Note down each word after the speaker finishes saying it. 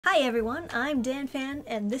Hi everyone, I'm DanFan,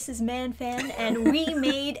 and this is ManFan, and we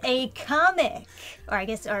made a comic! Or I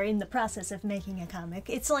guess are in the process of making a comic.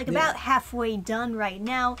 It's like about halfway done right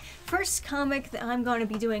now. First comic that I'm going to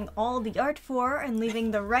be doing all the art for and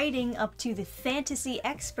leaving the writing up to the fantasy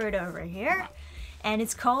expert over here. And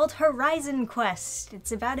it's called Horizon Quest.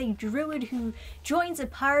 It's about a druid who joins a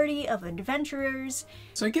party of adventurers.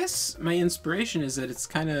 So I guess my inspiration is that it's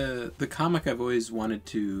kind of the comic I've always wanted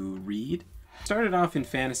to read. Started off in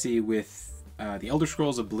fantasy with The Elder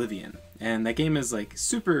Scrolls Oblivion, and that game is like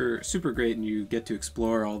super great and you get to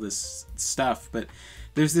explore all this stuff, but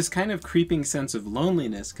there's this kind of creeping sense of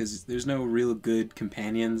loneliness because there's no real good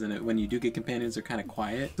companions, and when you do get companions they're kind of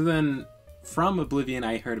quiet. So then from Oblivion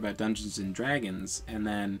I heard about Dungeons and Dragons, and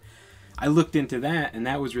then I looked into that, and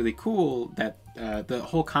that was really cool, that the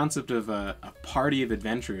whole concept of a party of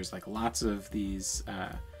adventurers, like lots of these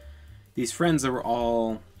friends that were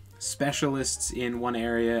all specialists in one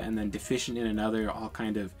area and then deficient in another, all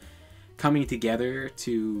kind of coming together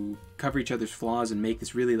to cover each other's flaws and make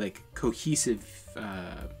this really like cohesive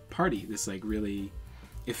party, this like really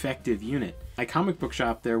effective unit. My comic book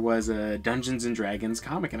shop, there was a Dungeons and Dragons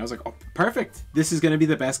comic, and I was like, oh, perfect, this is going to be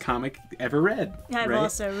the best comic ever read. I've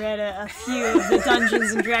also read a few of the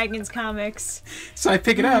Dungeons and Dragons comics. So I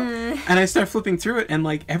pick it up and I start flipping through it, and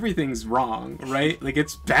like everything's wrong, right? Like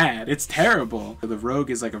it's bad, it's terrible. The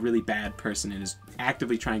rogue is like a really bad person and is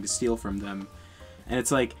actively trying to steal from them, and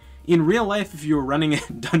it's like, in real life, if you were running a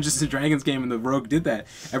Dungeons and Dragons game and the rogue did that,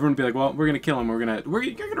 everyone would be like, "Well, we're gonna kill him. You're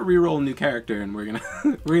gonna re-roll a new character, and we're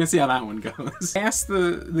gonna see how that one goes." I asked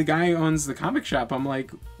the guy who owns the comic shop. I'm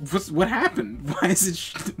like, "What happened? Why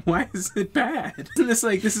is it bad? Isn't this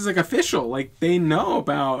like, this is like official? Like they know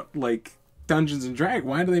about like Dungeons and Dragons.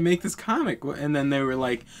 Why do they make this comic?" And then they were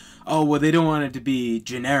like, "Oh, well, they don't want it to be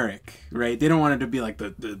generic, right? They don't want it to be like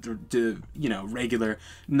the you know, regular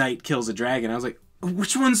knight kills a dragon." I was like,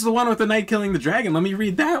 which one's the one with the knight killing the dragon? Let me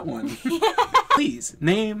read that one. Please,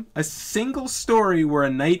 name a single story where a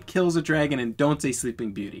knight kills a dragon and don't say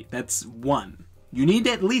Sleeping Beauty. That's one. You need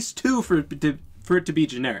at least two for it to be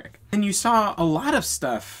generic. And you saw a lot of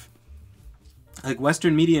stuff, like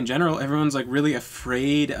Western media in general, everyone's like really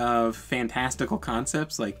afraid of fantastical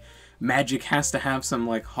concepts, like magic has to have some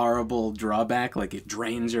like horrible drawback, like it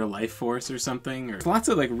drains your life force or something, or lots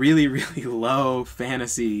of like really low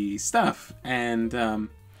fantasy stuff. And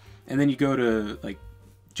then you go to like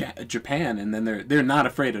Japan, and then they're not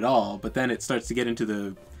afraid at all, but then it starts to get into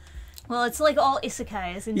the, well, it's like all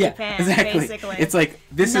isekais in Japan, exactly. Basically. It's like,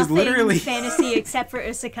 this Nothing is literally fantasy except for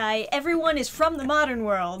isekai. Everyone is from the modern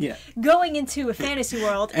world, going into a fantasy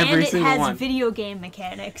world, and it has video game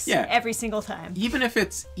mechanics every single time. Even if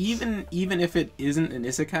it's even if it isn't an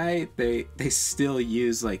isekai, they still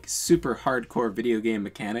use like super hardcore video game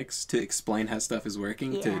mechanics to explain how stuff is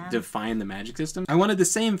working, to define the magic system. I wanted the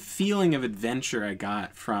same feeling of adventure I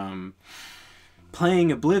got from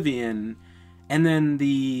playing Oblivion, and then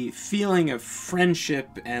the feeling of friendship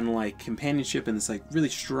and like companionship and this like really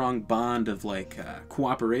strong bond of like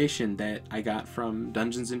cooperation that I got from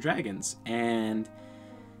Dungeons and Dragons. And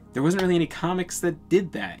there wasn't really any comics that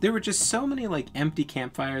did that. There were just so many like empty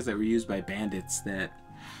campfires that were used by bandits that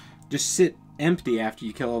just sit empty after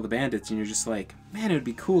you kill all the bandits, and you're just like, man, it would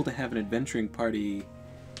be cool to have an adventuring party,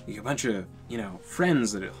 like a bunch of, you know,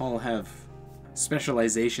 friends that all have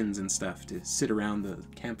specializations and stuff to sit around the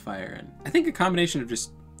campfire. And I think a combination of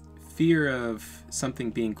just fear of something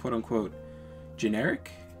being quote-unquote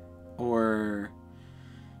generic, or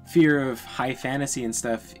fear of high fantasy and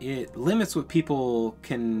stuff, it limits what people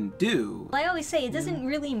can do. I always say it doesn't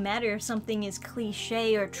really matter if something is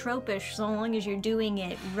cliche or tropish, so long as you're doing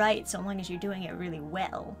it right, so long as you're doing it really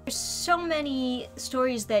well. There's so many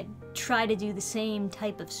stories that try to do the same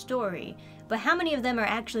type of story, but how many of them are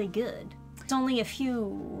actually good? It's only a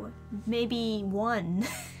few, maybe one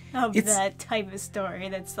of that type of story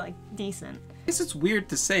that's like decent. I guess it's weird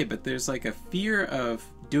to say, but there's like a fear of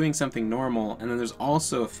doing something normal, and then there's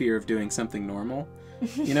also a fear of doing something normal.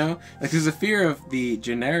 You know? Like there's a fear of the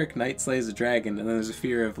generic knight slays a dragon, and then there's a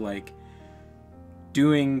fear of like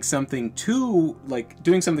doing something too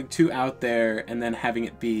out there and then having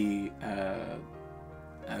it be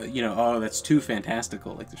you know, oh, that's too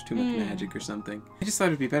fantastical, like there's too much magic or something. I just thought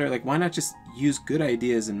it'd be better, like, why not just use good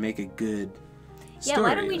ideas and make a good story? Yeah,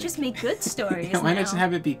 why don't we just make good stories why not just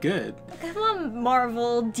have it be good? Come on,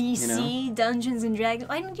 Marvel, DC, you know? Dungeons and Dragons,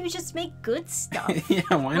 why don't you just make good stuff? Yeah,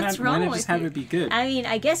 why not just have it be good? I mean,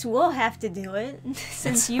 I guess we'll have to do it,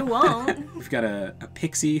 since you won't. We've got a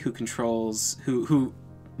pixie who controls, who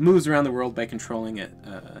moves around the world by controlling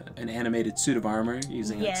an animated suit of armor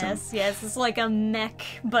using like some... Yes, it's like a mech,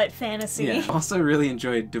 but fantasy. Yeah. Also really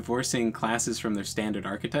enjoyed divorcing classes from their standard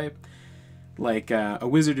archetype. Like, a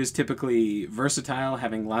wizard is typically versatile,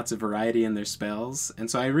 having lots of variety in their spells,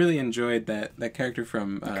 and so I really enjoyed that character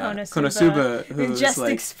from Konosuba who just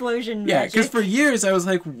like, explosion magic. Yeah, because for years I was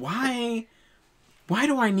like, why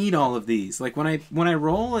do I need all of these? Like, when I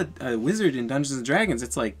roll a wizard in Dungeons and Dragons,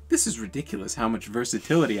 it's like, this is ridiculous how much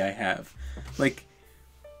versatility I have. Like,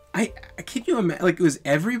 I can you imagine, like, was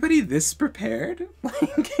everybody this prepared?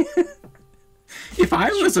 Like... If I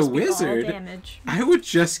was a wizard, I would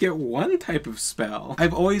just get one type of spell.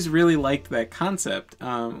 I've always really liked that concept.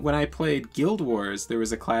 When I played Guild Wars, there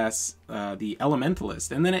was a class, the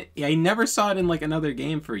Elementalist, and then I never saw it in like another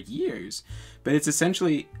game for years. But it's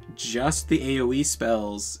essentially just the AoE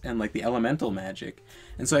spells and like the elemental magic.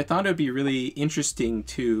 And so I thought it would be really interesting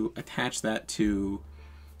to attach that to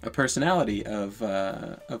a personality of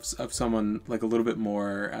someone like a little bit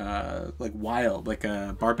more like wild, like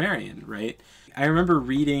a barbarian, right? I remember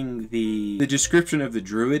reading the description of the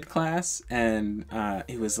druid class, and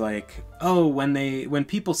it was like, oh, when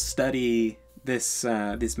people study this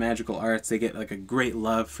these magical arts, they get like a great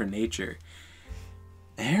love for nature.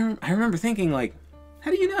 And I remember thinking, like,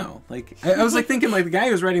 how do you know? Like, I was like thinking, like, the guy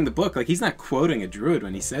who's writing the book, like, he's not quoting a druid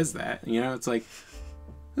when he says that. You know, it's like,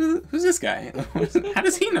 who's this guy? How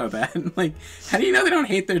does he know that? Like, how do you know they don't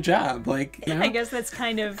hate their job? Like, you know? I guess that's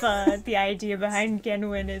kind of the idea behind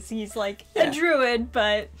Genwin, is he's like a druid,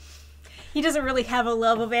 but he doesn't really have a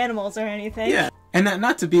love of animals or anything. Yeah, and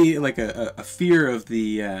not to be like a fear of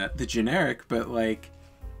the generic, but like,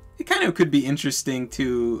 it kind of could be interesting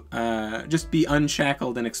to just be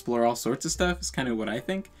unshackled and explore all sorts of stuff. Is kind of what I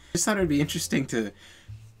think. I just thought it would be interesting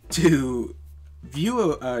to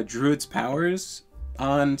view a druid's powers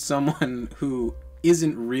on someone who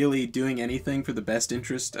isn't really doing anything for the best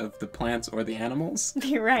interest of the plants or the animals.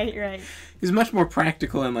 Right. He's much more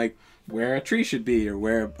practical in like where a tree should be or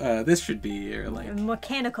where this should be, or like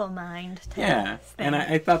mechanical mind type thing. And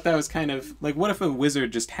I thought that was kind of like, what if a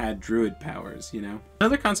wizard just had druid powers, you know?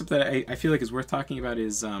 Another concept that I feel like is worth talking about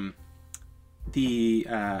is the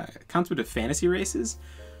concept of fantasy races,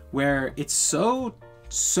 where it's so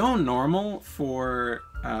normal for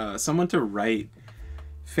someone to write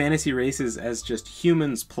fantasy races as just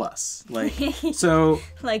humans plus, like, so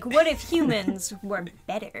like, what if humans were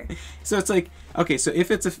better? So it's like, okay, so if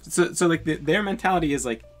it's so like their mentality is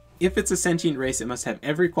like, if it's a sentient race, it must have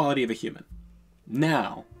every quality of a human.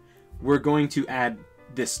 Now we're going to add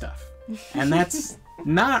this stuff, and that's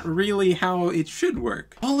not really how it should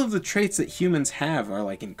work. All of the traits that humans have are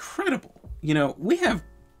like incredible. You know, we have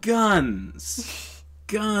guns.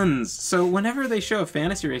 So whenever they show a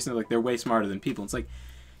fantasy race and they're like, they're way smarter than people, it's like,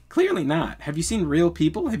 clearly not. Have you seen real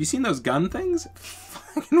people? Have you seen those gun things?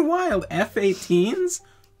 Fucking wild. F-18s?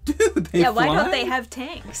 Dude, they fly? Why don't they have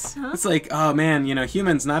tanks? Huh? It's like, oh man, you know,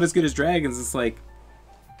 humans not as good as dragons. It's like,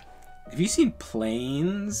 have you seen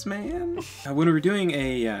planes, man? When we were doing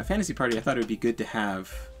a fantasy party, I thought it would be good to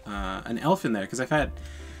have an elf in there, because I've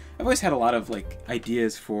always had a lot of like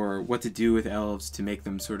ideas for what to do with elves to make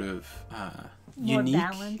them sort of unique. More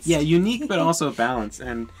balanced. Yeah, unique but also balanced.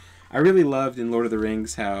 And I really loved in Lord of the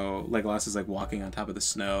Rings how Legolas is like walking on top of the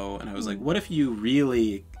snow, and I was like, what if you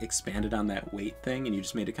really expanded on that weight thing and you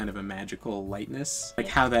just made it kind of a magical lightness? Like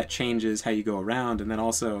how that changes how you go around, and then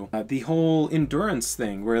also the whole endurance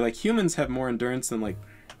thing, where like humans have more endurance than like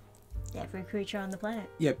every creature on the planet.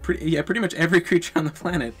 Yeah, pretty much every creature on the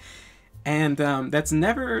planet. And that's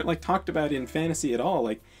never like talked about in fantasy at all.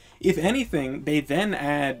 Like, if anything, they then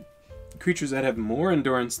add creatures that have more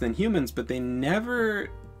endurance than humans, but they never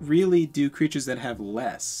really do creatures that have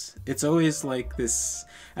less. It's always like this,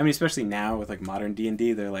 I mean, especially now with like modern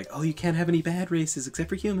D&D, they're like, oh, you can't have any bad races except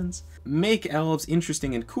for humans. Make elves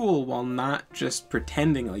interesting and cool while not just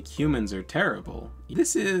pretending like humans are terrible.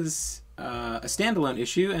 This is a standalone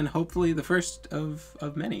issue, and hopefully the first of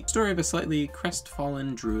many. Story of a slightly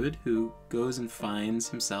crestfallen druid who goes and finds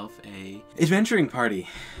himself a adventuring party.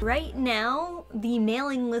 Right now, the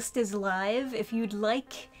mailing list is live. If you'd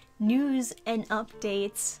like news and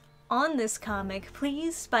updates on this comic,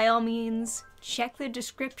 please, by all means, check the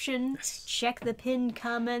description, check the pinned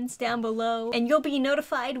comments down below, and you'll be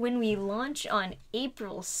notified when we launch on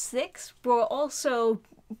April 6th. We'll also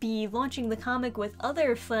be launching the comic with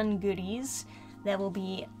other fun goodies that will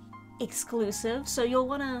be exclusive, so you'll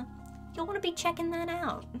wanna be checking that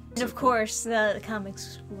out. And of course, the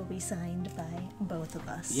comics will be signed by both of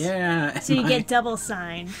us. Yeah. So you get double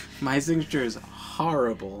signed. My signature is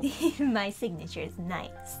horrible. My signature is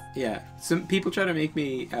nice. Yeah, some people try to make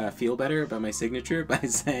me feel better about my signature by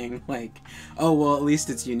saying, like, oh, well, at least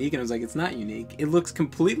it's unique. And I was like, it's not unique. It looks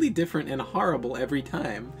completely different and horrible every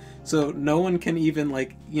time. So no one can even,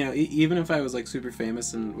 like, you know, even if I was, like, super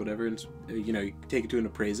famous and whatever, and, you know, you take it to an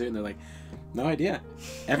appraiser, and they're like, no idea.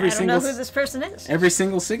 I don't know who this person is. Every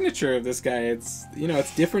single signature of this guy, it's, you know,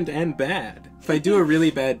 it's different and bad. If I do a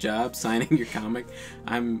really bad job signing your comic,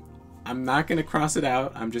 I'm not going to cross it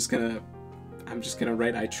out. I'm just gonna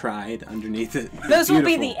write "I tried" underneath it. Those will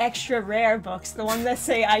be the extra rare books, the ones that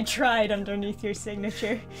say "I tried" underneath your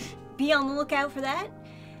signature. Be on the lookout for that,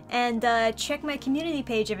 and check my community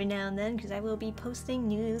page every now and then, because I will be posting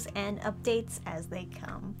news and updates as they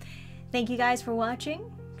come. Thank you guys for watching.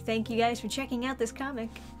 Thank you guys for checking out this comic,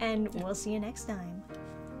 and we'll see you next time.